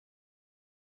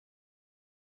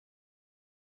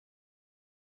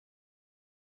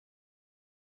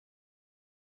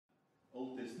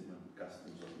Old Testament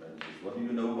customs of marriages. What do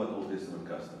you know about Old Testament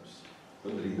customs?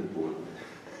 Don't read the book.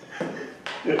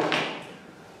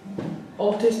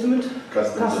 Old Testament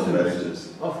Customs of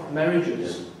marriages. Of marriages.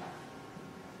 Yes.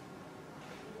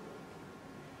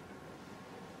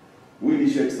 Who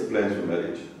initiates the plans for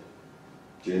marriage?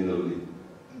 Generally.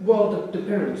 Well, the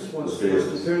parents was the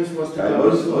parents was the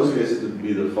most cases it would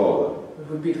be the father. It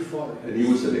would be the father. And he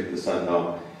would select the son.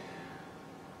 Now,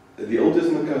 the Old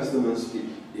Testament customs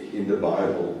in the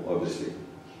Bible, obviously,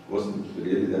 wasn't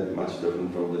really that much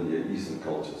different from the Near Eastern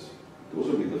cultures. It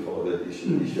also be the father that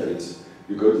initiates.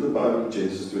 You go to the Bible,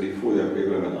 Genesis 24, you have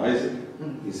Abraham and Isaac.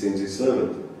 He sends his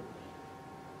servant.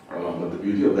 But the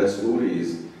beauty of that story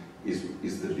is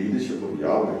the leadership of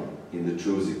Yahweh in the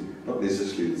choosing, not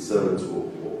necessarily the servants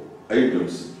or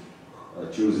Abram's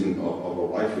choosing of a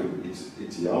wife.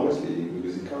 It's Yahweh's leading,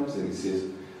 because he comes and he says,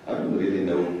 I don't really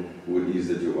know who it is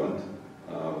that you want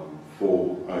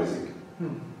for Isaac.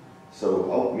 So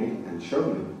help me and show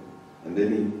me. And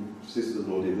then he says to the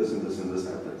Lord, if this and this and this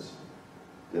happens,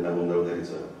 then I will know that it's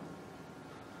her.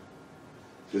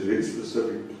 So it's very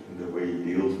specific in the way he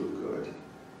deals with God.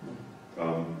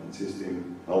 And says to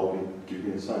him, help me, give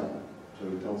me a sign. So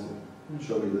he tells him,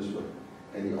 show me this way.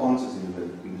 And he answers him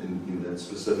in that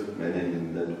specific manner,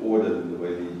 in that order, in the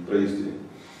way he prays to him.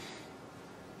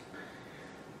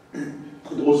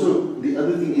 But also, the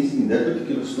other thing is in that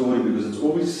particular story, because it's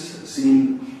always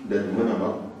seen that women are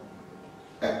not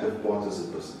active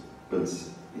participants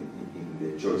in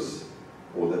their choice,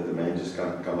 or that the man just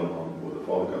can't come along, or the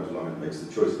father comes along and makes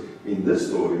the choice. In this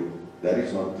story, that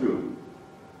is not true.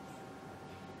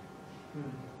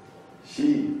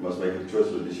 She must make a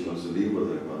choice whether she wants to live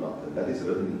with him or not, and that is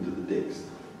written into the text.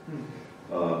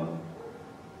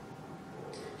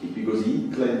 Because he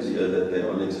claims here that they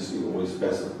are necessarily always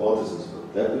passive partisans,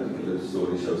 but that particular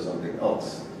story shows something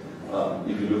else.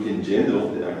 If you look in general,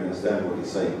 then I can understand what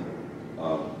he's saying.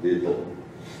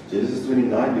 Genesis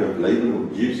 29, you have Laban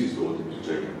who gives his daughter to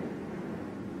Jacob.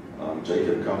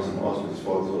 Jacob comes and asks, but his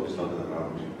father's always not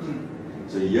around.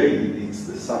 So here it's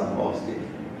the son asking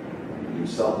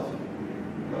himself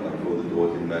for the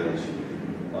daughter in marriage.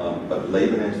 But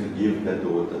Laban has to give that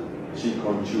daughter. She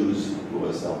can't choose for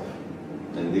herself.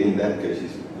 And then in that case,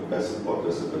 she's a passive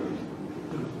participant.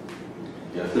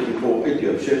 You have 34:8, you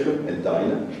have Shechem and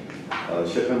Dinah.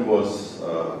 Shechem was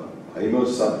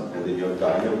Hamor's son, and then you have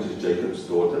Dinah, which is Jacob's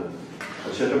daughter.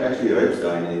 Shechem actually rapes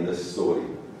Dinah in this story.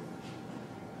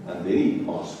 And then he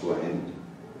asks for a hand.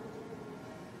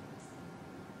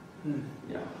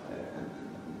 Yeah, and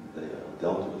they are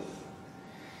dealt with.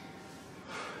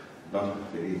 Not a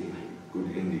very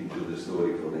good ending to the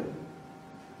story for them.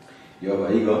 You have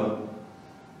Hagar,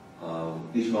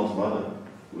 Ishmael's mother,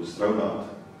 who was thrown out,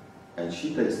 and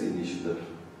she takes the initiative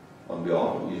on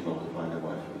behalf of Ishmael to find a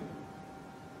wife for him.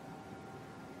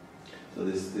 So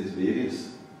there's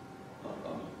various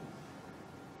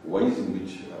ways in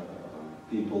which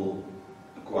people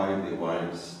acquired their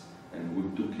wives and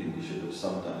who took initiative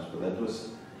sometimes, but that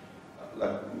was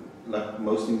like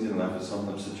most things in life is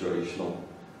sometimes situational.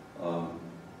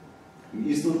 In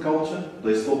Eastern culture,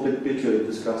 they still perpetuate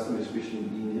this custom, especially in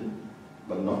India,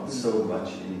 but not so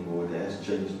much anymore. It has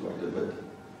changed quite a bit.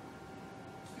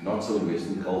 Not so in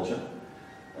Western culture,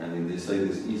 and then they say there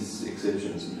is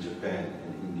exceptions in Japan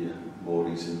and India more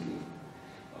recently.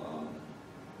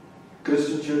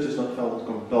 Christian church is not felt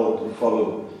compelled to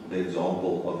follow the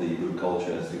example of the Hebrew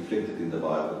culture as reflected in the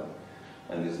Bible,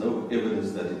 and there's no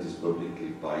evidence that it is biblically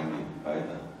binding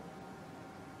either.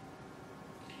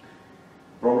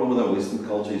 The problem with our Western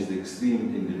culture is the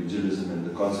extreme individualism and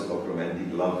the concept of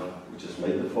romantic love, which has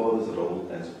made the father's role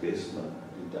as best man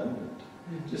redundant.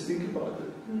 Just think about it.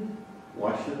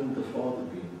 Why shouldn't the father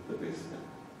be the best man?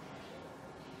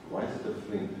 Why is it a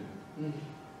friend?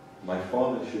 My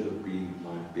father should have been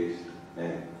my best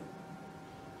man,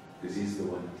 because he's the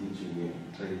one teaching me,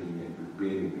 training me, and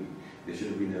preparing me. There should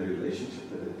have been a relationship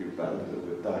that had developed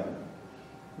over time.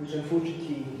 Which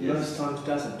unfortunately most times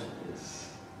doesn't. Yes.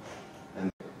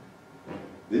 And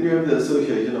then you have the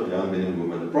association of young men and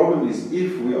women. The problem is,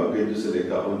 if we are going to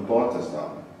select our own partners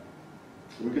now,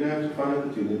 we're going to have to find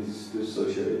opportunities to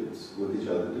associate with each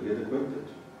other to get acquainted.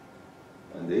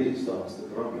 And there starts the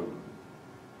problem.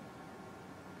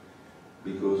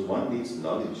 Because one needs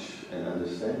knowledge and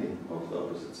understanding of the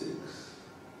opposite sex.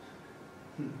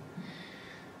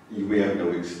 We have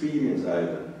no experience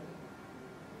either.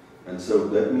 And so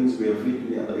that means we are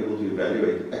frequently unable to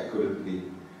evaluate accurately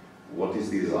what is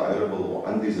desirable or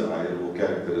undesirable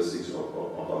characteristics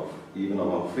of even of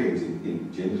our friends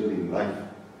in general in life.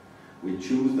 We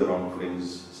choose the wrong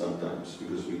friends sometimes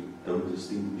because we don't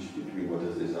distinguish between what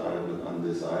is desirable and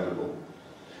undesirable.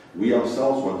 We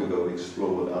ourselves want to go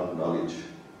explore without knowledge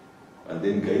and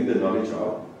then gain the knowledge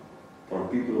out from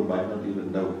people who might not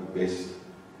even know best.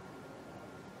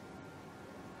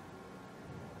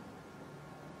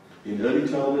 In early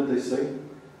childhood, they say,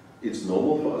 it's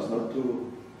normal for us not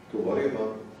to worry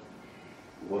about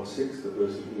what sex the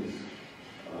person is.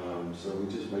 So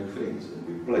we just make friends and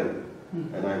we play.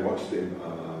 And I watched them.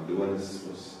 The one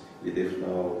was deaf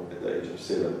now at the age of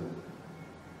 7.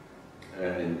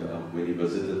 And when he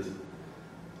visited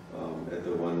at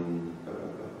the one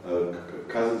her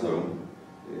cousin's home,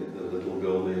 the little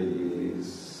girl there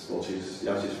is, well, she's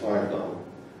 5 now.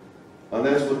 And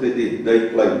that's what they did. They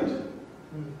played.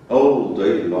 All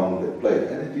day long they played.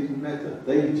 And it didn't matter.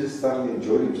 They just thoroughly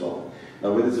enjoyed themselves.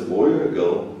 Now whether it's a boy or a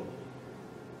girl,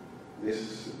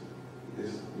 there's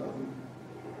nothing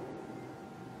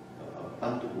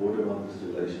untoward about this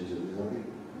relationship. There's nothing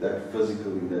that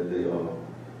physical in that they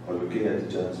are looking at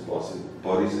each other's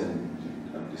bodies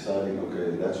and deciding,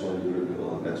 okay, that's why you're a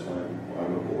girl and that's why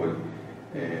I'm a boy.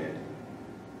 And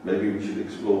maybe we should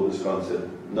explore this concept.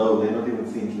 No, they're not even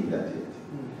thinking that yet.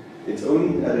 It's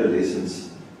only in adolescence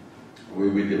where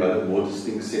we develop more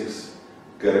distinct sex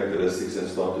characteristics and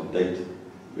start to date,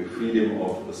 where freedom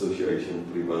of association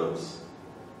prevails.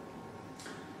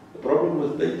 The problem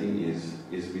with dating is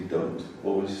we don't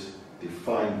always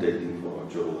define dating for our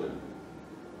children.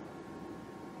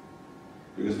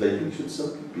 Because dating should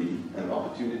simply be an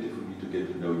opportunity for you to get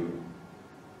to know you.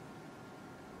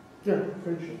 Yeah,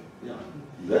 friendship. Yeah,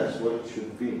 that's what it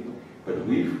should be. But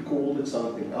we've called it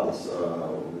something else.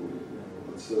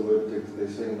 What's the word they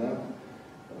say now?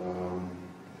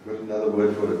 Got another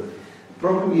word for it. The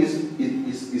problem is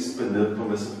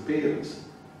permissive parents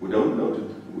who don't know,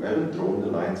 who haven't drawn the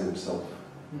lines themselves.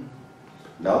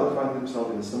 Now they find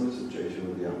themselves in a similar situation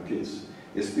with young kids,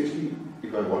 especially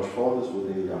if I watch fathers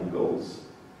with their young girls.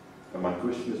 And my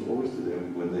question is always to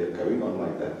them when they're going on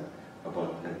like that,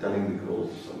 and telling the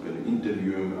girls, I'm going to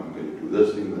interview him, I'm going to do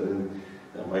this thing,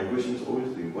 and my question is always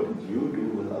to them, what did you do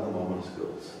with other mama's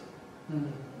girls?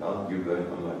 Now you're going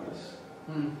on like this.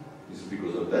 Is it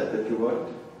because of that you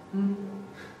worried?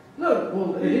 No,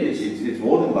 well, it is. It's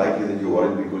more than likely that you're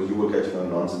worried because you were catching on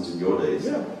nonsense in your days.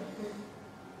 Yeah.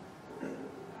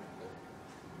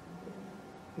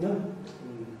 No.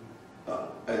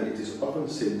 And it is often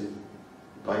said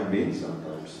by men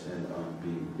sometimes, and I'm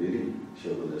being very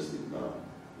chauvinistic now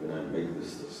when I make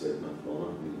this statement, well,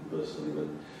 not me personally, but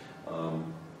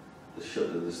the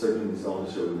statement is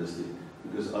not chauvinistic,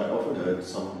 because I often heard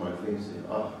some of my friends say,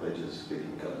 they're just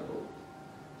getting comfortable.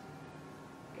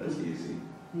 That's easy.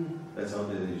 That's how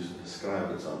they used to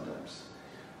describe it sometimes.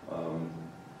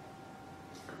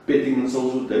 Petting and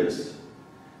social dates,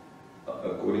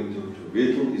 according to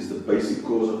Viertel, is the basic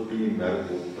cause of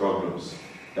premarital problems.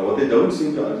 Now what they don't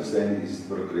seem to understand is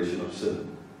the progression of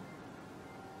sin.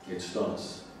 It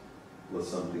starts with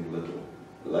something little,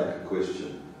 like a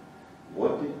question.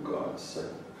 What did God say?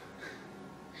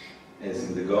 As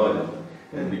in the garden.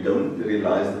 And we don't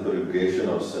realize the progression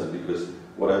of sin, because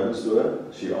what happens to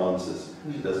her? She answers.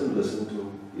 She doesn't listen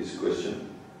to his question,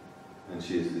 and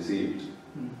she is deceived.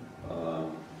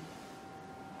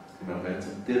 I've had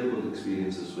some terrible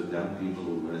experiences with young people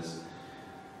who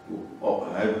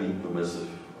have been permissive.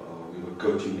 We were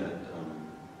coaching at,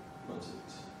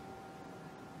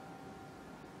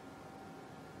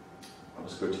 I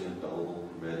was coaching at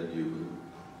Glenville,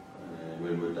 and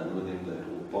when we were done with them, they had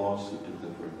all passed. We took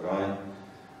them for a drive,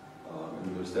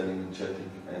 and we were standing and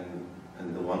chatting,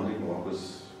 and the one remark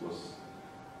was,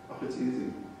 it's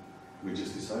easy. We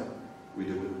just decide, we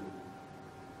do it.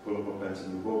 Pull up our pants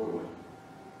and we walk away.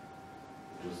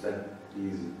 It was that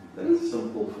easy, that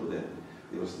simple for them.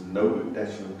 There was no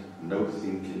attachment, no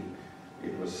thinking.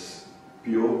 It was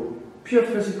pure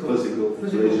physical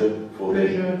pleasure for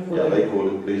them. Yeah, they call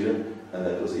it pleasure, and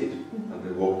that was it. And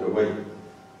they walked away,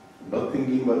 not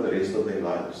thinking about the rest of their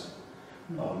lives.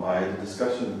 I had a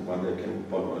discussion, one day came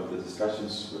upon one of the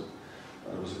discussions with,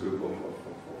 there was a group of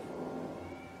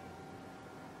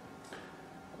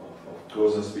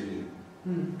Xhosa speaking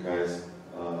guys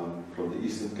from the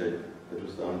Eastern Cape. That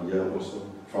was down here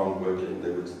also, farm working.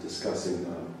 They were discussing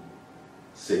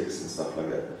sex and stuff like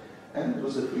that. And it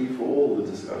was a free-for-all, the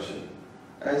discussion,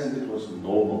 as if it was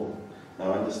normal.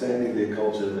 Now, understanding their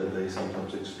culture, that they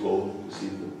sometimes explore to see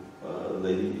the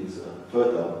lady is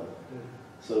fertile,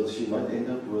 so she might end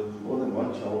up with more than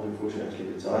one child before she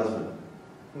actually gets a husband.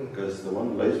 Because the one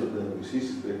who lays with her, who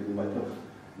she's expecting, might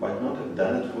not have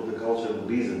done it for the cultural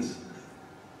reasons.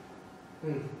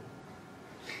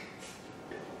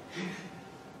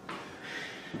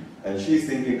 And she's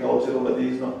thinking cultural, but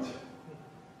he's not.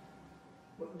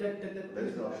 That That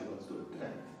is how she wants to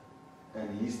attract.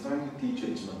 And he's trying to teach her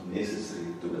it's not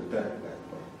necessary to attract that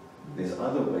way. There's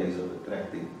other ways of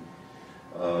attracting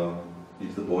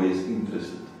if the boy is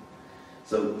interested.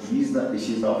 So she's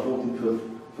now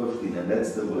 14, 15, and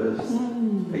that's the worst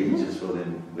ages for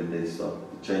them when they start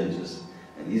the changes.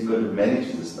 And he's going to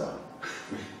manage this now.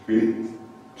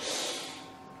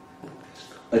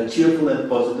 A cheerful and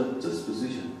positive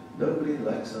disposition. Nobody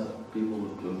likes people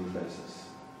with gloomy faces.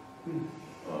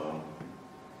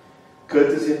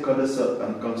 Courtesy and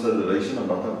consideration are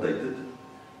not outdated.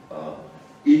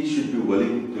 Each should be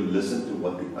willing to listen to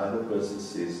what the other person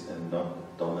says and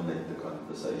not dominate the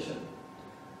conversation.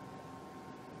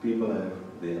 People have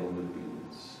their own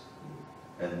opinions,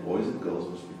 and boys and girls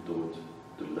must be taught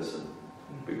to listen,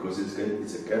 because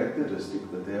it's a characteristic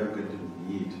that they are going to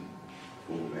need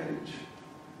for marriage.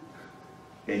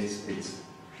 It's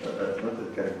not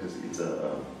a characteristic, it's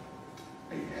a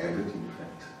habit, in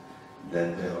fact,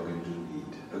 that they are going to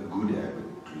need, a good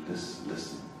habit to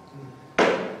listen.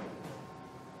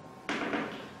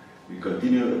 We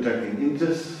continue attracting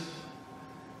interest.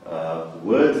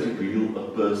 Words reveal a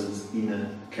person's inner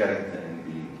character and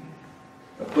being.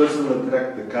 A person will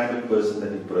attract the kind of person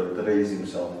that he portrays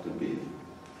himself to be.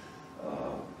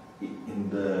 In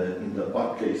the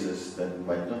odd cases, that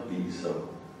might not be so,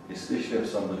 especially if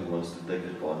somebody wants to take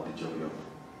advantage of you.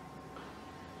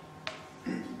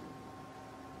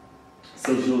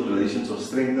 Social relations are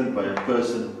strengthened by a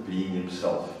person being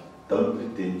himself. Don't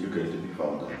pretend you're going to be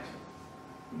found out.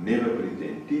 Never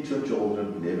pretend. Teach your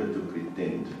children never to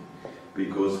pretend.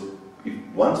 Because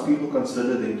once people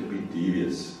consider them to be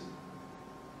devious,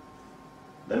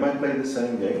 they might play the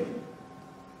same game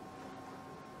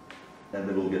and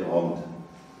they will get harmed.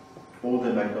 Or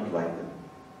they might not like them.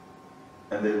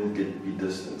 And they will be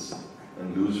distanced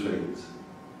and lose friends.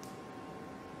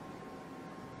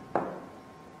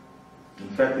 In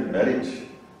fact, in marriage,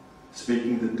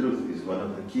 speaking the truth is one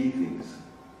of the key things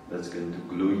that's going to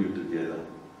glue you together.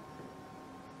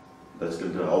 That's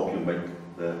going to help you make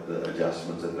the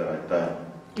adjustments at the right time.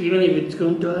 even if it's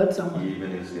going to hurt someone.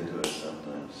 Even if it's going to hurt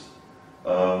sometimes.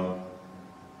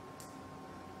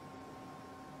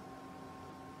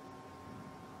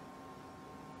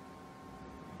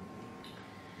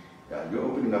 Yeah, you're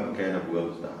opening up a can of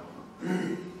worms now.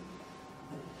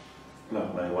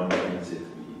 Like my one friend said to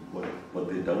me, what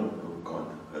they don't know can't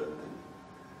hurt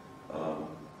them.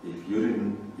 If you're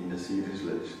in a serious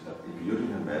relationship, if you're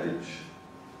in a marriage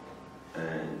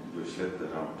and you're slept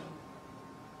around,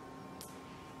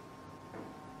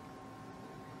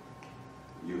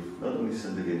 you've not only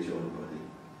sinned against your own body,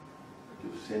 but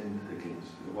you've sinned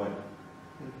against your wife.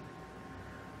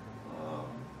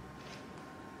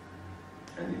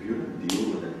 And if you don't deal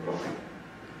with that properly,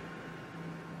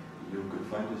 you could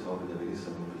find yourself in a very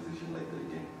similar position later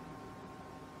again.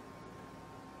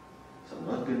 So I'm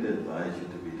not going to advise you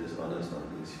to be dishonest on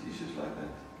these issues like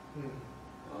that.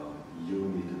 You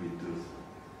need to be truthful.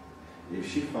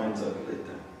 If she finds out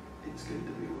later, it's going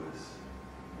to be worse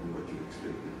than what you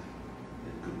expected.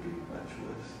 It could be much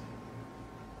worse.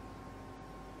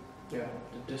 Yeah,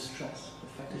 the distress, the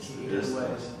fact that It's you the get away.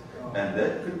 distress. And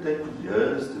that could take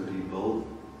years to rebuild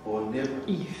or never.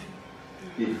 If.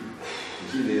 You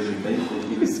see, there's a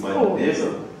mention if it might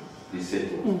never be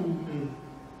settled.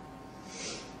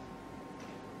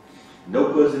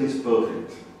 No person is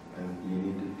perfect, and you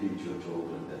need to teach your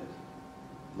children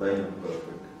that. They're not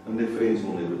perfect, and their friends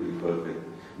will never be perfect.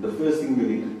 The first thing we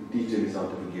need to teach them is how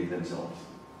to forgive themselves.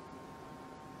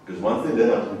 Because once they learn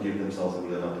how to forgive themselves, they will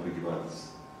learn how to forgive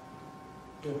others.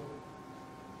 Yeah.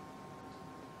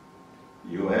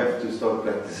 You have to start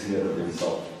practicing it on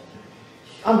yourself.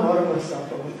 I'm hard on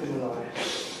myself, I'm not going to lie.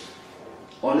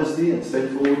 Honesty and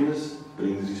straightforwardness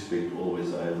brings respect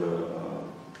always. I have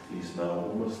he's now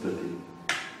almost 30,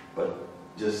 but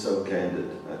just so candid.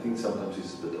 I think sometimes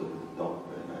he's a bit over the top,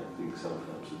 and I think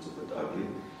sometimes it's a bit ugly.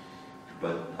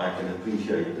 But I can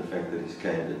appreciate the fact that he's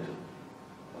candid.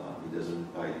 He doesn't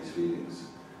hide his feelings.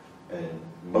 And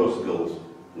most girls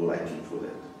like him for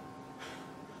that.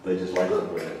 They just like him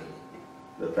for that.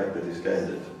 The fact that he's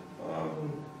candid.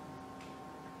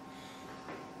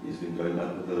 He's been going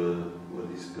out with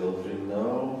his girlfriend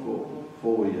now for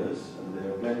 4 years, and they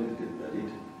are planning to get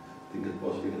married. I think it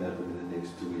possibly can happen in the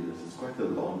next 2 years. It's quite a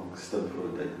long stint for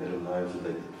a date. Their lives are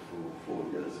dated for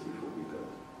 4 years before we got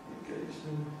engaged.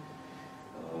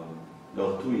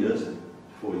 No, 2 years and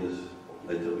 4 years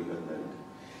later we got married.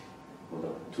 Well,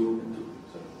 no, 2 and 2,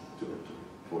 so 2 and 2,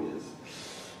 4 years.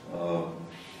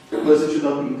 A person should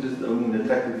not be interested only in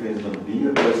attractive friends, but being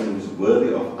a person who is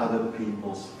worthy of other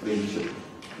people's friendship.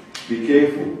 Be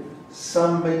careful.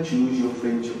 Some may choose your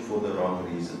friendship for the wrong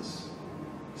reasons.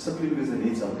 Simply because they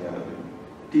need something out of you.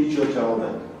 Teach your child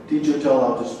that. Teach your child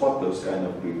how to spot those kind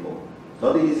of people.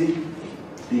 Not easy.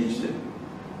 Teach them.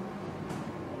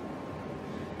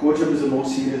 Courtship is a more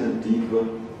serious and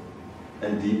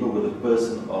deeper with a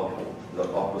person of the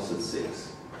opposite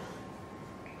sex.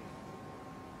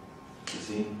 You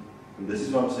see? And this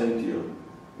is what I'm saying to you.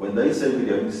 When they say we're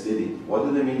going steady, what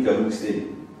do they mean going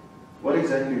steady? What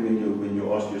exactly when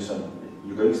you ask your son,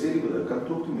 you're going steady with her, come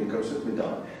talk to me, come sit me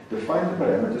down. Define the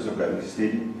parameters of going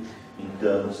steady in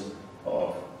terms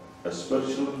of a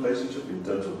spiritual relationship, in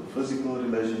terms of a physical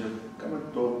relationship. Come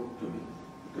and talk to me,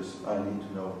 because I need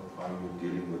to know how you're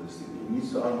dealing with this thing. He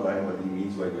needs to outline what he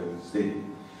means by going steady.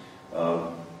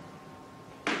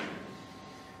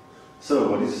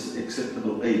 So, what is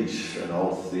acceptable age and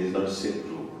health? There is no set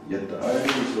rule. Yet the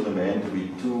idea is for the man to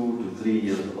be 2 to 3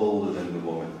 years older than the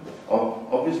woman.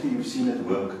 Obviously, you've seen it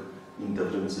work in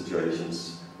different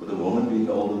situations, with the woman being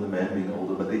older, the man being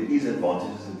older, but there is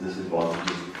advantages and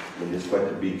disadvantages when there's quite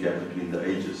a big gap between the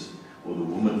ages, or the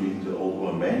woman being too old, or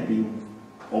a man being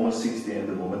almost 60 and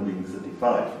the woman being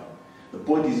 35. The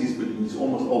point is he's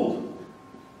almost old,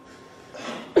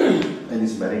 and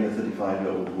he's marrying a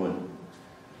 35-year-old woman.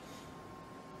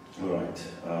 Alright,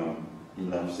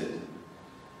 enough said.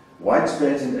 Wide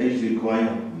spans in age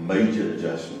require major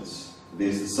adjustments.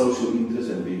 There's the social interest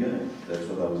and vigor, that's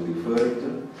what I was referring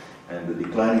to, and the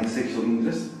declining sexual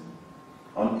interest.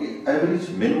 On average,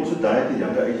 men also die at a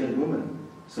younger age than women,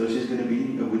 so she's going to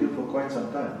be a widow for quite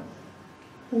some time.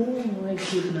 Oh my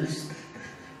goodness.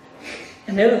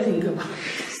 I never think about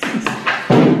this.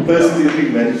 Persons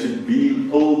entering marriage should be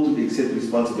able to accept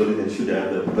responsibility and should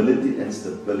have the ability and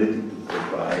stability to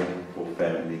provide for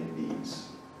family needs.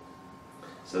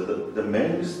 So the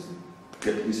man who's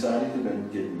decided to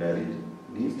get married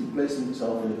needs to place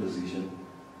himself in a position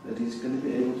that he's going to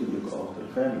be able to look after a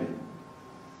family.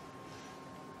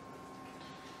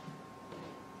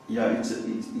 Yeah, it's a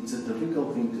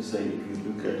difficult thing to say if you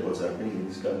look at what's happening in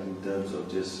this country in terms of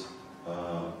just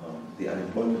the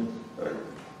unemployment rate.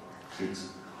 It's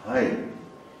high.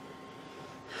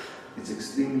 It's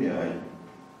extremely high.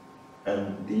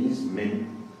 And these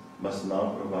men must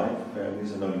now provide for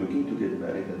families and are looking to get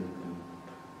married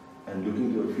and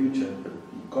looking to a future, but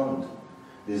he can't.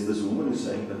 There's this woman who's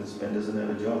saying that this man doesn't have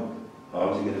a job.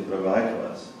 How is he going to provide for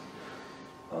us?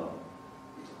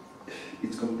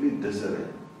 It's complete disarray.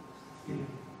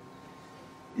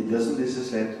 It doesn't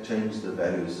necessarily have to change the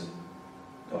values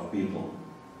of people,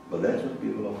 but that's what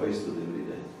people are faced with every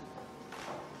day.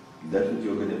 That's what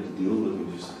you're going to have to deal with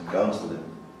when you sit and counsel them.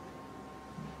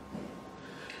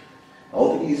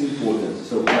 Health is important.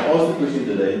 So I asked the question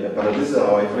today, but this is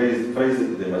how I phrased it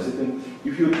to them. I said,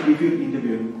 if you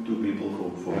interview 2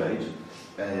 people for marriage,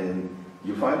 and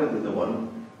you find out that the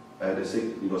one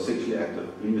he was sexually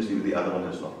active previously, the other one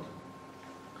has not.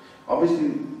 Obviously,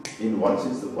 in one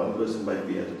sense, the one person might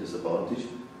be at a disadvantage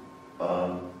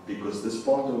because this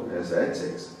partner who has had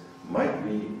sex might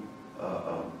be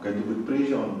going to put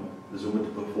pressure on this woman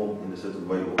to perform in a certain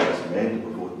way, or this man to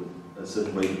perform in a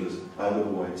certain way because either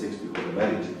who had sex before the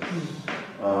marriage.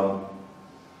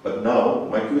 But now,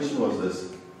 my question was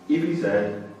this: if he's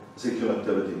had sexual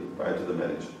activity prior to the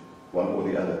marriage, one or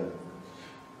the other,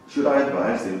 should I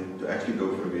advise them to actually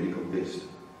go for a medical test?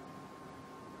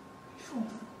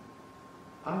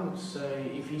 I would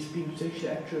say if he's been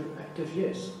sexually active,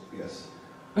 yes. Yes.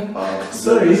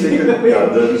 Sorry.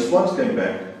 The response came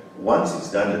back. Once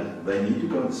he's done it, they need to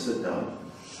go and sit down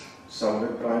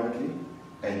somewhere privately,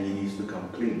 and he needs to come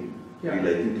clean,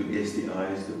 relating to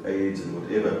STIs, to AIDS, and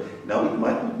whatever. Now, it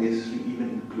might not necessarily even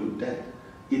include that.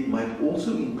 It might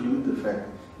also include the fact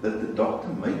that the doctor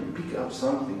may pick up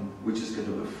something which is going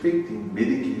to affect him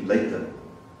medically later.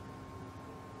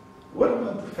 What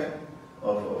about the fact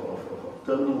of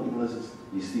terminal illnesses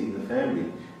you see in the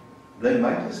family? They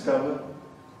might discover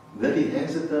that he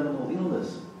has a terminal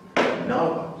illness.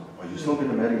 Now what? Are you still going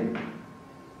to marry him?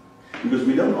 Because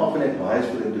we don't often advise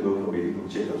for them to go for medical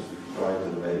checkups prior to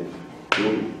the marriage.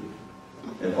 Really.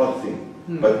 An odd thing.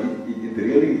 But it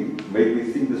really made me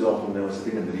think this afternoon when I was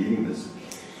sitting and reading this.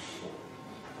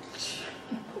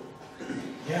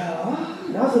 Yeah,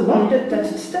 there's a lot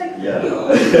that's at stake. Yeah,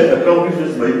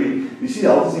 accomplishments maybe. You see,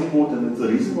 health is important, and the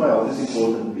reason why health is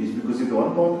important is because if the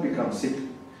one partner becomes sick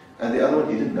and the other one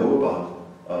didn't know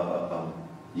about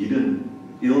hidden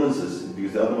illnesses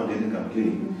because the other one didn't come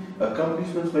clean,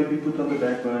 accomplishments may be put on the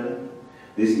back burner.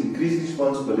 There's increased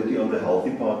responsibility on the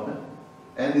healthy partner,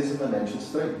 and there's a financial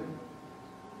strain.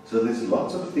 So there's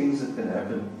lots of things that can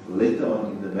happen later on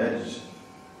in the marriage.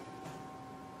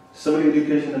 Similar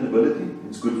education and ability.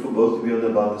 It's good for both to be on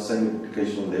about the same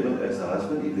educational level as the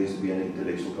husband if there's to be an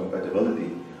intellectual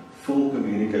compatibility, full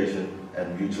communication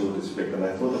and mutual respect. And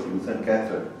I thought of Luther and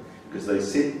Catherine, because they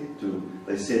said,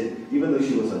 even though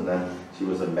she was a nun, she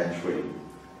was a match for him.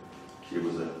 She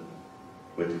was a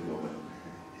witty woman.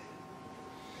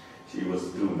 She was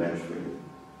a true match for him.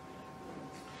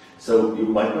 So you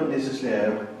might not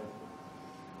necessarily have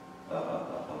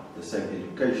the same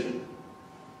education,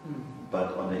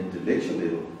 but on an intellectual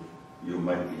level, you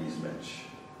might be his match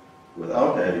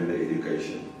without having the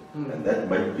education, and that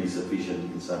might be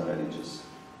sufficient in some marriages.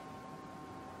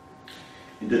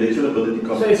 Intellectual ability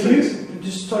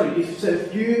compensates.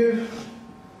 If you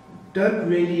don't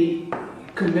really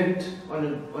connect on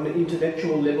an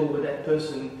intellectual level with that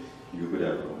person, you could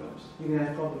have problems. You're gonna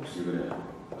have problems. You're going to have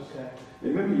problems. Okay.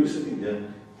 Remember, you're sitting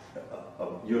here.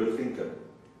 You're a thinker.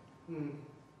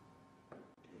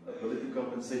 Ability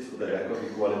compensates for the lack of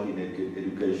equality in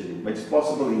education. It makes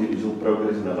possible individual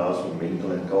progress and allows for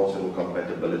mental and cultural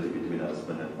compatibility between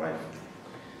husband and wife.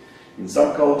 In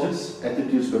some cultures,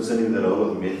 attitudes concerning the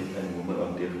role of men and women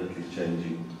are definitely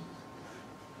changing.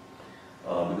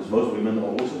 Because most women are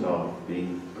also now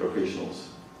being professionals,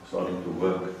 starting to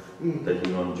work,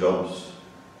 taking on jobs.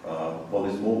 Well,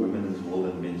 there's more women in this world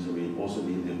than men, so we also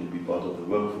need them to be part of the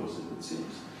workforce, it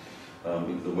seems,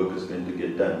 if the work is going to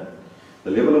get done. The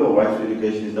level of a wife's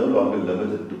education is no longer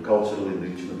limited to cultural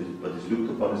enrichment, but is looked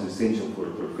upon as essential for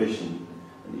a profession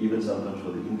and even sometimes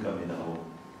for the income in a home.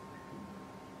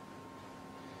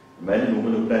 A man and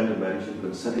woman who plan to marry should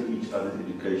consider each other's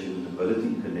education and ability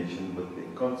in connection with their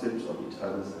concepts of each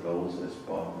other's roles as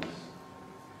partners.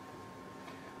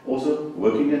 Also,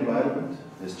 working environment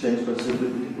has changed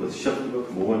considerably with shift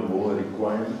work more and more a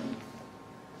requirement.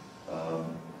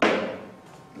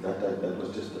 That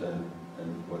was just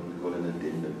what we call an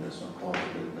addendum. That's not part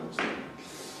of it now.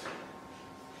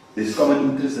 There's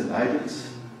common interests and ideals.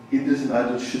 Interests and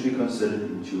ideals should be considered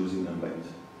in choosing a mate.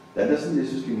 That doesn't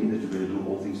necessarily mean that you're going to do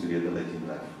all things together late in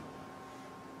life.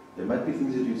 There might be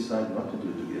things that you decide not to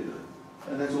do together,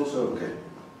 and that's also okay.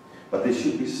 But there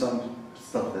should be some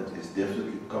stuff that is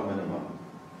definitely common among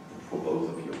for both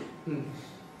of you.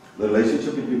 The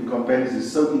relationship between companions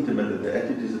is so intimate that the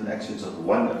attitudes and actions of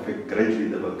one affect greatly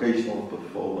the vocational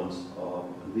performance of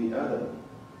the other.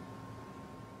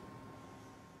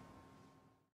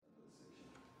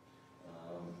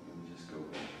 Let me just go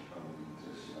back.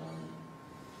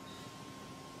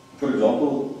 For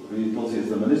example, Paul says,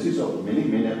 the ministries of many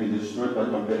men have been destroyed by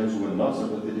companions who were not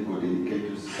sympathetic or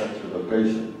dedicated to such a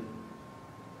vocation.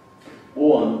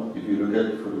 Or, if you look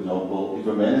at, for example, if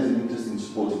a man has an interest in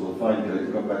sports, he will find greater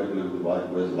compatibility with a wife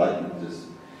who has like interests.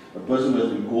 A person who has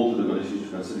been called to the ministry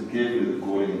should consider carefully the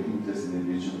calling and interest in the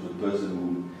religion of the person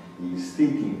whom he is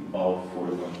thinking of for a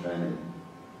companion.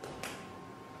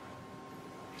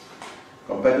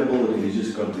 Compatible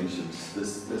religious convictions.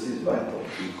 This is vital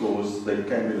because they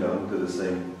can belong to the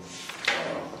same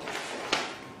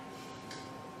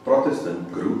Protestant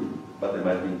group, but they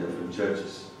might be in different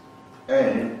churches.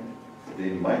 And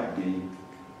there might be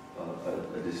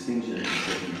a distinction in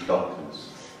certain doctrines,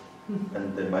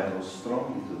 and they might hold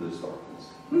strongly to those doctrines.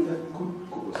 That could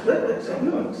cause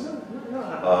sometimes.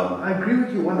 I agree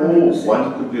with you 100%. Or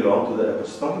one could belong to the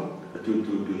apostolic,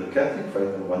 to the Catholic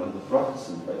faith, and one to the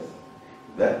Protestant faith.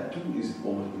 That too is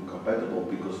almost incompatible,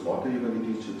 because what are you going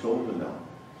to teach your children now?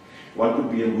 One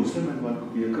could be a Muslim and one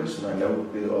could be a Christian. I know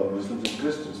there are Muslims and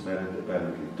Christians married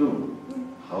apparently too.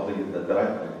 How they get that right,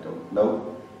 I don't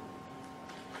know.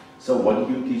 So what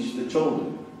do you teach the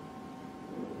children?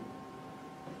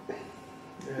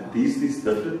 Yeah. These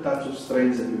different types of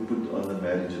strains that we put on the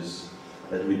marriages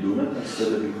that we do not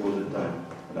consider before the time,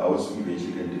 and how it's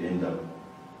eventually going to end up.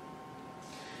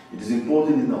 It is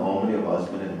important in the harmony of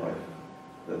husband and wife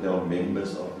that they are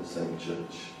members of the same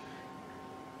church.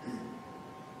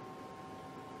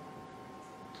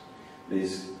 There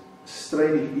is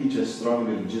strain if each has strong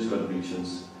religious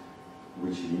convictions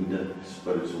which hinder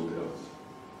spiritual growth.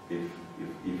 If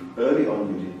early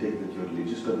on you detect that your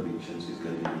religious convictions is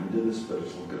going to hinder the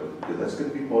spiritual growth, because that's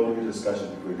going to be part of your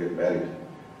discussion before you get married,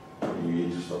 and you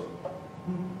need to stop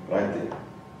right there.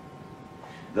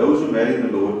 Those who marry in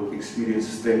the Lord experience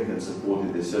strength and support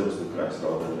in their service to Christ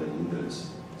rather than a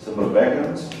hindrance. Similar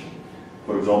backgrounds.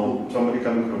 For example, somebody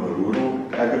coming from a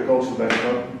rural agricultural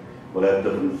background will have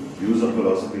different views and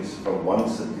philosophies from one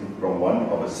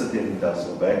of a city and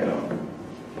industrial background.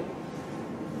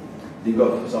 You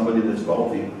got somebody that's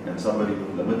wealthy and somebody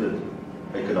with limited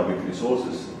economic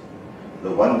resources. The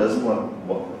one doesn't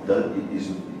is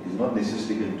not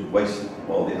necessarily going to waste,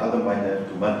 while the other might have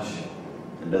too much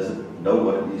and doesn't know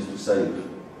what it is to save.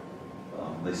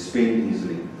 They spend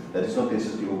easily. That is not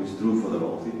necessarily always true for the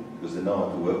wealthy, because they know how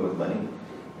to work with money.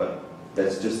 But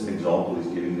that's just an example he's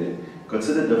giving there.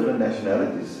 Consider different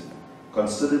nationalities.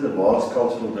 Consider the vast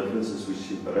cultural differences which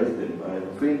separate them. I have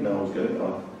a friend now who's going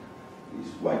out.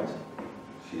 He's white.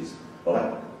 She's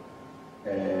black.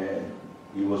 And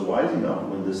he was wise enough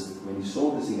when he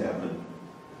saw this thing happen,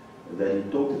 that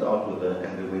he talked it out with her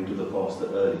and they went to the pastor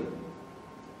early.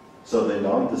 So they're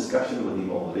now in discussion with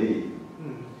him already.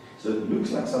 So it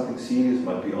looks like something serious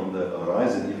might be on the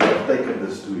horizon if they've taken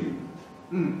this to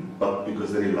him. But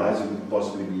because they realize it could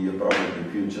possibly be a problem in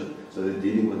the future, so they're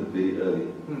dealing with it very early.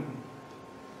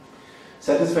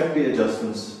 Satisfactory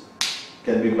adjustments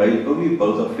can be made only if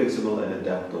both are flexible and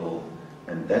adaptable,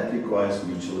 and that requires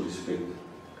mutual respect.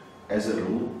 As a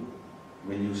rule,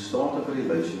 when you start up a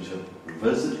relationship,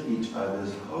 visit each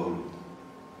other's home.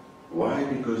 Why?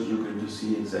 Because you're going to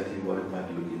see exactly what it might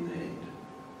look in the end.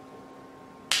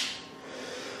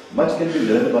 Much can be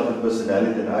learned about the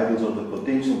personality and ideals of the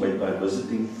potential mate by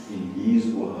visiting in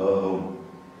his or her home.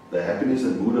 The happiness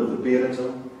and mood of the parents'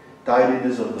 home,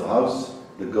 tidiness of the house,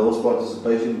 the girl's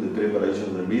participation in the preparation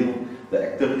of the meal, the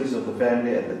activities of the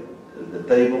family at the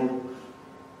table.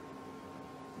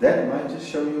 That might just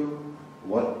show you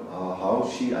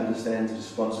how she understands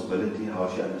responsibility,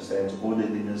 how she understands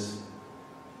orderliness.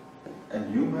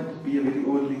 And you might be a very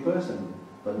orderly person,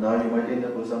 but now you might end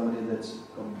up with somebody that's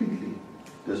completely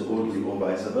disorderly or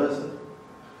vice versa.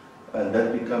 And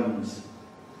that becomes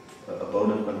a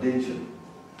bone of contention.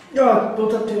 Yeah, it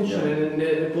built up tension and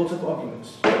it built up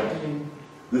arguments.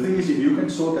 The thing is, if you can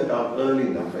sort that out early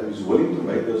enough and is willing to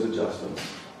make those adjustments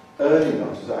early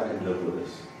enough, so I can live with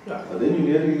this. Yeah. But then you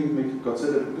nearly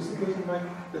consider, because the person might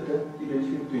adapt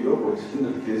eventually to your voice in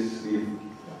the case.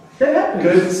 That happens.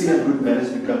 Courtesy and good manners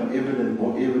become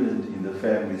more evident in the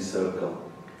family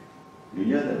circle. You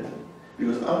hear that?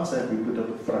 Because outside we put up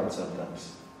a front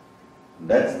sometimes.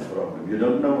 That's the problem. You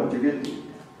don't know what you're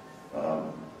getting.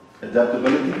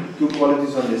 Adaptability. Two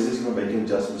qualities are necessary for making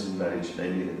adjustments in marriage,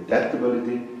 namely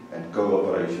adaptability and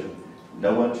cooperation.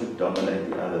 No one should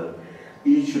dominate the other.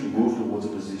 Each should move towards a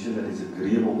position that is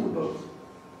agreeable to both.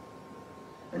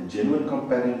 And genuine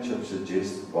companionship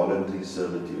suggests voluntary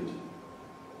servitude.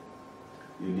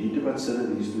 You need to consider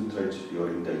these two traits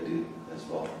during dating as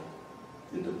well.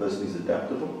 If the person is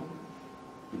adaptable,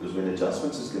 because when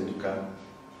adjustments is going to come,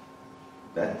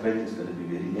 that trait is going to be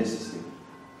very necessary.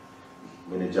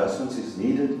 When adjustments is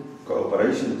needed,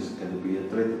 cooperation is going to be a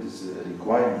trait that is a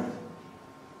requirement.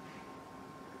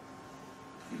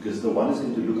 Because the one is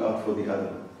going to look out for the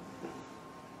other.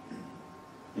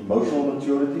 Emotional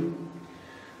maturity.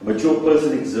 A mature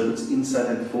person exhibits insight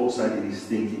and foresight in his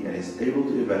thinking and is able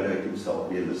to evaluate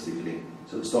himself realistically.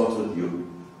 So it starts with you.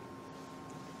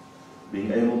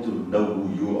 Being able to know who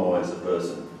you are as a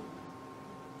person.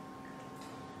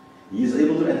 He is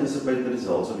able to anticipate the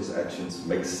results of his actions,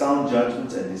 make sound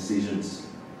judgments and decisions,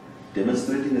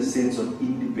 demonstrating a sense of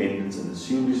independence and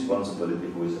assume responsibility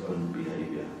for his own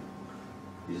behavior.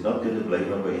 He's not going to blame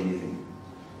him for anything.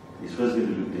 He's first going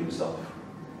to look to himself.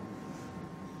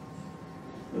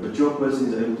 A mature person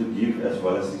is able to give as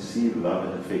well as receive love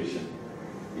and affection.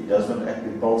 He does not act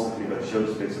impulsively but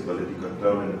shows flexibility,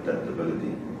 control and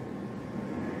adaptability.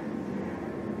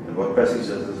 And what passage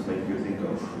does this make you think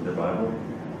of in the Bible?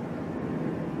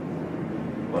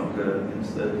 1 Corinthians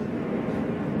 13.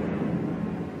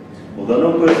 Although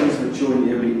no person is mature in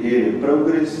every area,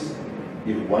 progress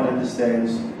if one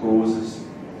understands causes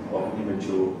of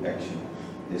immature action.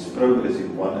 There's progress if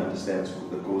one understands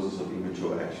the causes of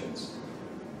immature actions.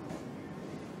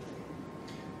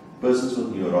 Persons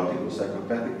with neurotic or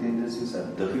psychopathic tendencies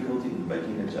have difficulty in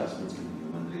making adjustments in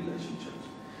human relationships.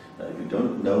 Now, if you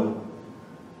don't know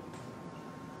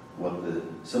what the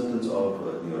symptoms of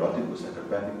a neurotic or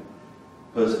psychopathic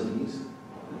person is,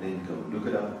 then go look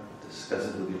it up, discuss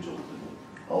it with your children,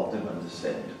 help them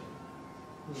understand.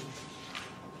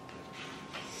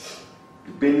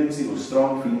 Dependency or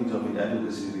strong feelings of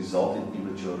inadequacy result in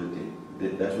immaturity.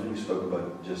 That's what we spoke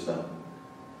about just now.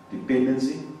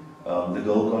 Dependency. The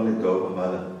girl can't let go of her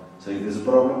mother. So if there's a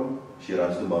problem, she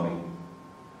runs to mommy.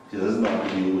 She doesn't know how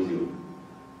to deal with you.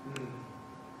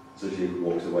 So she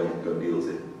walks away and go deals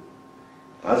it.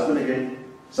 Husband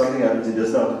again, something happens, he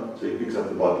does not. So he picks up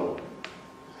the bottle.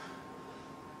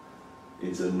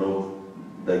 It's a no,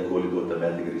 they call it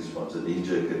automatic response, a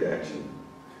knee-jerk reaction.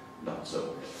 Not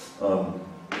so.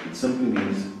 It simply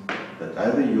means that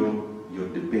either you're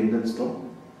dependent still,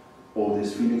 or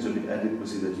there's feelings of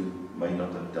inadequacy that you may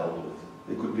not have dealt with.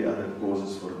 There could be other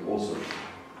causes for it also.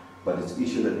 But it's an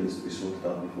issue that needs to be sorted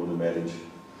out before the marriage.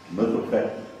 Myth of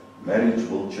fact, marriage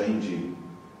will change you.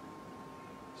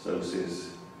 So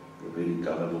says a very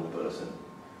gullible person.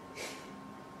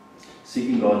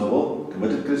 Seeking God's will,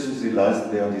 committed Christians realize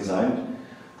that they are designed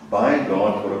by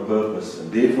God for a purpose,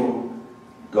 and therefore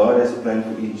God has a plan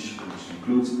for each, which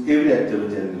includes every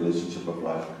activity and relationship of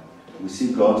life. We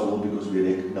seek God's will because we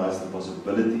recognize the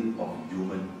possibility of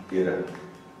human error.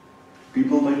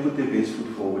 People may put their best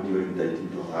foot forward during dating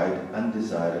to hide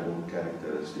undesirable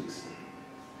characteristics.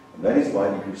 And that is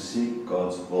why if you seek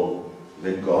God's will,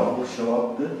 then God will show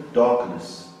up the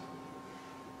darkness.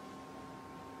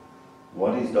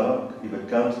 What is dark? If it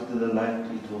comes into the light,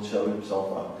 it will show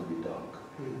himself up to be dark.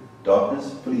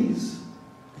 Darkness flees.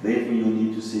 Therefore you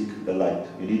need to seek the light.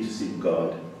 You need to seek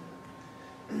God.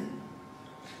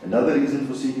 Another reason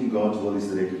for seeking God's will is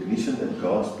the recognition that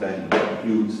God's plan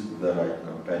includes the right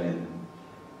companion.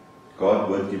 God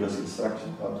will give us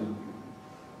instruction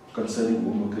concerning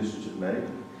whom a Christian should marry.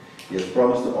 He has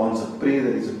promised to answer prayer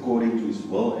that is according to His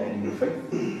will and in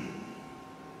faith.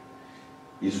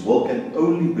 His will can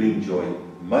only bring joy,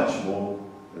 much more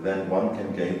than one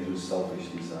can gain through selfish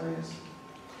desires.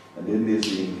 And then there's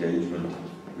the engagement,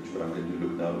 which I'm going to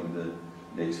look now in the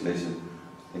next lesson.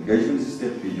 Engagement is a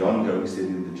step beyond going steady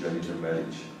in the journey to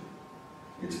marriage.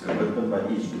 It's a commitment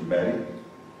by each to marry.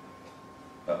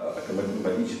 A commitment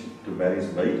by each to marry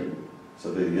is made,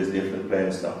 so there is definite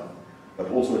plans now, but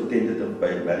also a tentative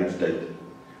marriage date.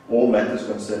 All matters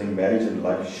concerning marriage and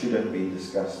life should have been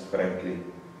discussed frankly.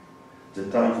 It's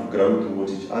a time for growing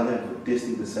towards each other and for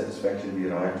testing the satisfaction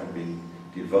derived from being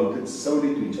devoted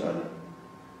solely to each other.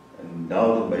 And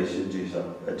now the major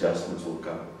adjustments will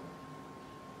come.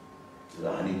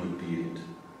 The honeymoon period.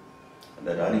 And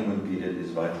that honeymoon period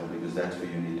is vital because that's where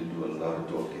you need to do a lot of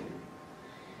talking.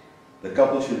 The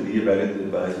couple should reevaluate the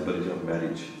advisability of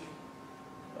marriage.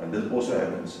 And this also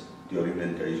happens during the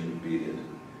engagement period.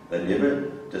 They never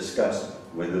discuss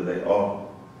whether they are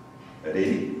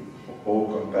ready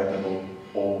or compatible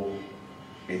or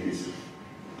it is,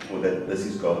 or that this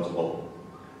is God's will.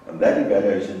 And that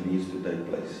evaluation needs to take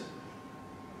place.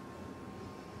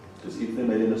 Because if they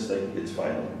made a mistake, it's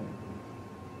final.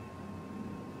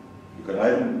 You can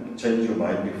either change your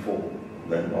mind before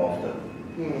than after.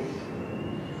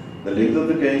 The length of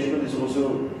the engagement is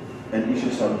also an issue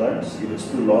sometimes. If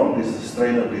it's too long, there's the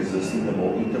strain of resisting the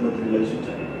more intimate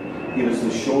relationship. If it's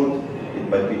too short, it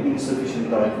might be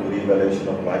insufficient time for the evaluation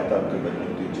of lifetime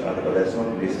commitment to each other, but that's not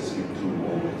necessarily true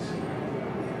always.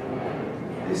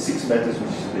 There's 6 matters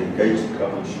which the engaged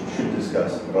couple should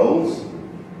discuss. Roles,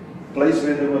 place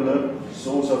where they will live,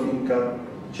 source of income,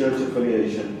 church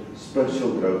affiliation,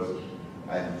 spiritual growth,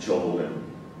 and children.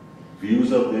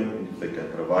 Views of them, if they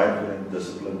can provide for them,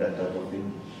 discipline, that type of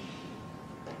thing.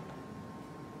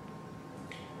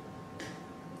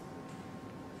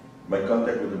 Make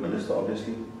contact with the minister,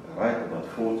 obviously, right about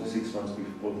 4 to 6 months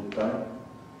before the time.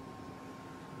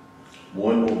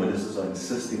 More and more ministers are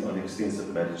insisting on extensive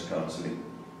marriage counseling.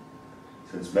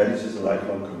 Since marriage is a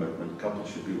lifelong commitment, couples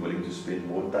should be willing to spend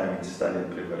more time in study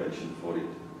and preparation for it.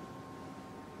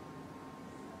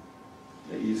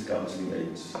 There is counseling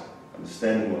aids,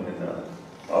 understanding one another,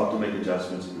 how to make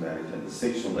adjustments in marriage, and the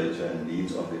sexual nature and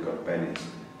needs of their companions.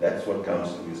 That's what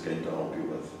counseling is going to help you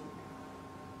with.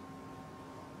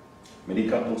 Many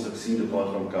couples succeed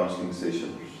apart from counseling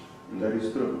sessions, and that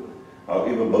is true.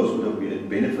 However, most would have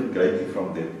benefited greatly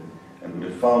from them and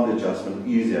would have found the adjustment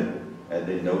easier had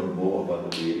they known more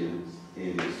about the various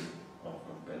areas of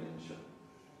companionship.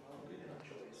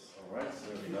 Alright,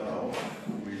 so now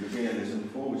we're looking at lesson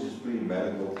 4, which is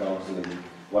premarital counseling.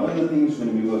 One of the things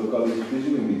when we were college,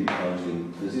 especially when we did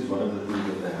counseling, this is one of the things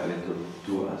that they highlighted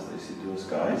to us. They said to us,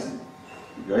 guys,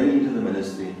 going into the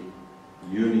ministry,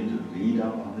 you need to read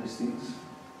up on these things.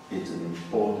 It's an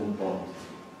important part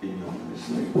in your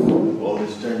ministry. All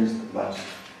this changed much,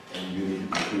 and you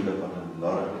need to include up on a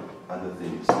lot of other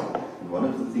things. And one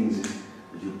of the things is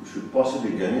that you should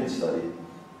possibly go and study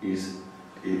is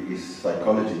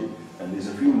psychology. And there's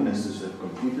a few ministers who have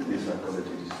completed their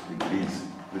psychology degrees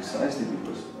precisely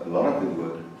because a lot of the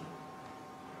work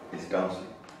is counseling.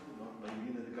 It may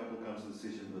mean that the couple comes to the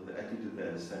session with the attitude they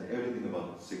understand everything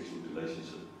about sexual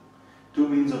relationship. 2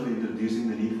 means of introducing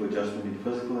the need for adjustment in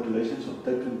physical relations or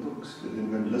take them books. Let them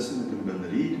go and listen, let them go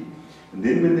and read. And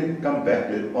then when they come back,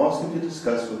 they ask them to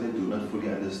discuss what they do not fully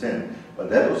understand. But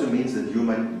that also means that you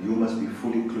must be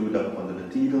fully clued up on the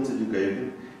materials that you gave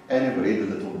them and have read a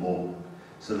little more.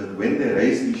 So that when they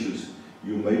raise issues,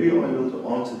 you may be able to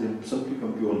answer them simply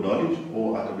from pure knowledge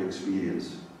or out of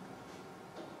experience.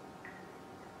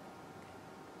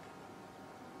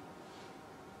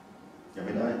 I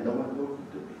mean, I had no one talking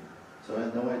to me, so I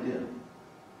had no idea.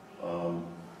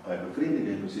 I have a friend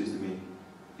again who says to me,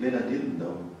 Glenn, I didn't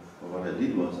know But what I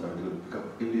did was I would pick up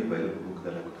every available book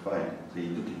that I could find. So he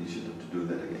took initiative to do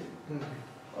that again.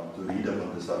 To read up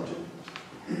on the subject.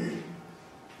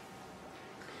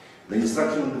 The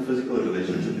instruction on the physical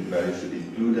relationship in marriage should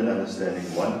include an understanding,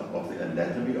 one, of the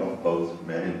anatomy of both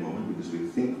man and woman, because we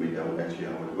think we know actually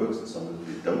how it works, and sometimes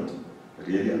we don't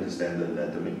really understand the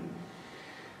anatomy.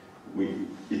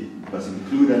 It must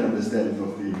include an understanding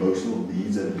of the emotional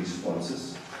needs and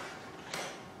responses,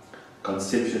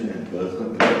 conception and birth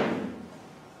control,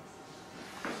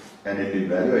 and an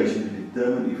evaluation to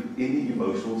determine if any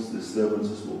emotional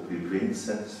disturbances will prevent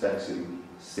satisfactory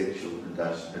sexual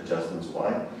adjustments.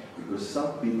 Why? Because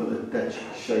some people attach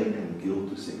shame and guilt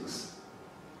to sex.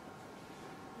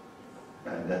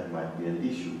 And that might be an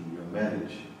issue in your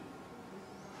marriage.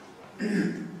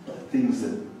 Things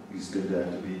that is going to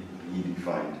have to be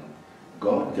redefined.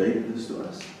 God gave this to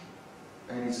us,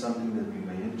 and it's something that we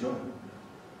may enjoy.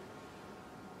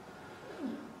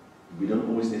 We don't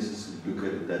always necessarily look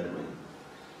at it that way.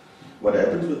 What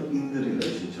happens within the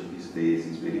relationship is theirs,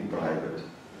 it's very private.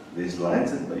 There's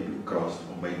lines that may be crossed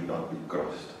or may not be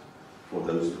crossed for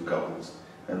those two couples.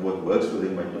 And what works for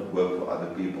them might not work for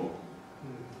other people.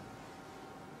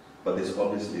 But there's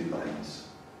obviously lines.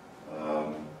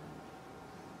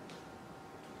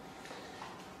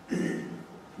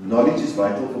 Knowledge is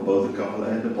vital for both the couple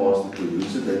and the pastor to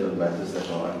elucidate on matters that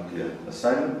are unclear.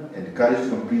 Assignment: encourage to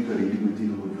complete the reading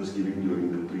material which was given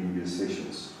during the previous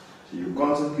sessions. So you're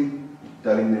constantly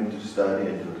telling them to study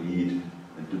and to read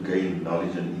and to gain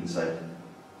knowledge and insight.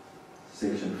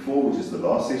 Section 4, which is the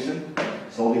last section,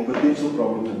 solving potential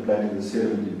problems and planning the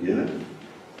ceremony together,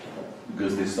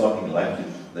 because they're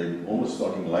almost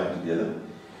starting life together.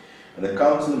 And the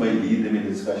council may lead them in a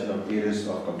discussion of areas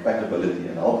of compatibility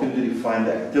and help them to define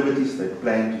the activities they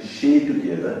plan to share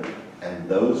together and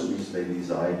those which they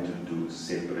desire to do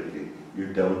separately. You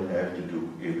don't have to do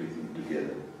everything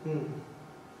together.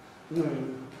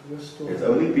 It's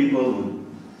only people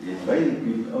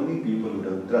who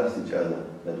don't trust each other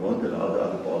that won't allow the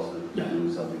other pastor to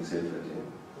do something separately.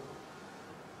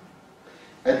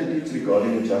 Attitudes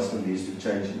regarding adjustment needs to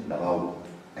change now,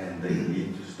 and they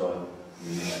need to start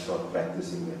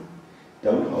practicing them.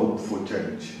 Don't hope for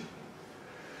change.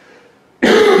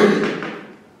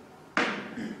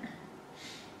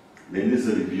 Then there's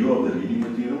a review of the reading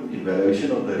material.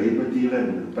 Evaluation of the read material and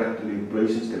the practical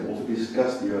impressions can also be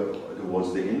discussed here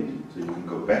towards the end. So you can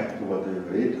go back to what they've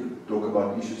read, talk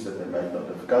about issues that they might not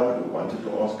have covered or wanted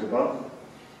to ask about.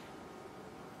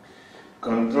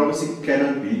 Controversy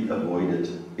cannot be avoided.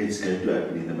 It's going to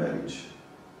happen in the marriage.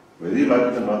 Whether you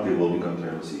like it or not, there will be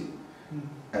controversy.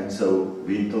 And so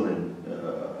Viertel and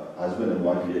husband and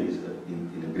wife here is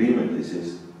in agreement. He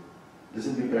says,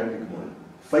 listen, be practical.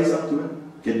 Face up to it.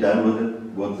 Get done with it,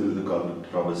 work through the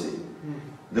controversy.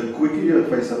 The quicker you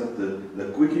face up,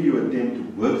 the quicker you attempt to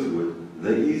work through it,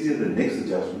 the easier the next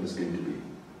adjustment is going to be.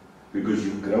 Because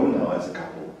you've grown now as a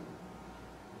couple.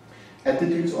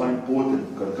 Attitudes are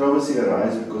important. Controversy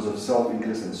arises because of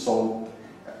self-interest and soul,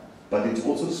 but it's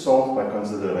also solved by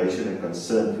consideration and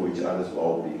concern for each other's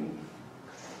well-being.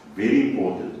 Very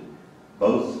important.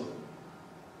 Both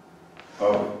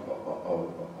of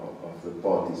the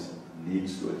parties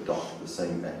needs to adopt the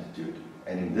same attitude,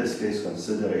 and in this case,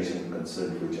 consideration and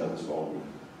concern for each other's well-being.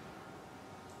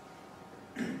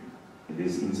 It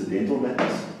is incidental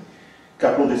matters.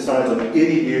 Couple decides on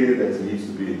any area that needs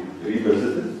to be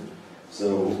revisited.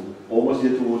 So, almost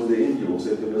here towards the end, you will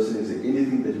say to the person, is there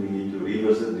anything that we need to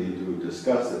revisit, need to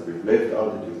discuss, that we've left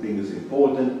out, that you think is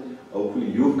important? Hopefully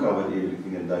you've covered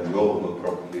everything and done your work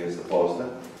properly as the pastor.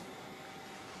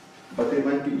 But there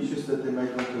might be issues that they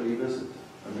might want to revisit.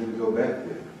 I'm going to go back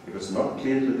there. If it's not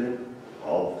clear to them,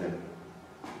 help them.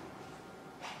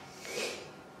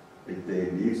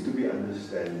 There needs to be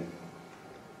understanding.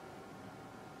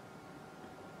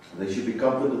 They should be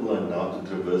comfortable enough to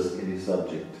traverse any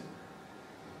subject.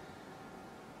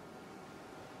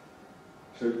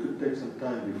 So it could take some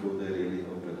time before they really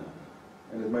open up.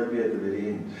 And it might be at the very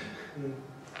end.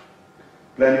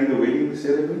 Planning the wedding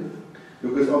ceremony?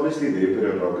 Because obviously their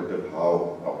prerogative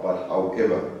but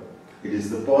however, it is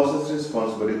the pastor's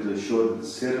responsibility to ensure that the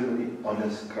ceremony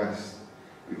honors Christ,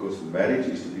 because marriage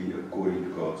is to be according to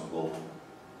God's will.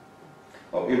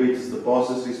 However, it is the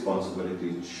pastor's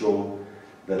responsibility to ensure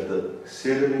that the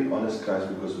ceremony honors Christ,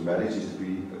 because marriage is to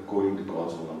be according to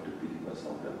God's will. I'm repeating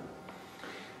myself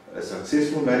now. A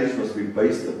successful marriage must be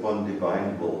based upon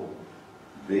divine will.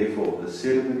 Therefore, the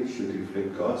ceremony should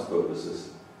reflect God's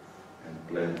purposes and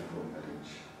plan for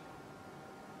marriage.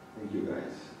 Thank you,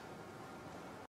 guys.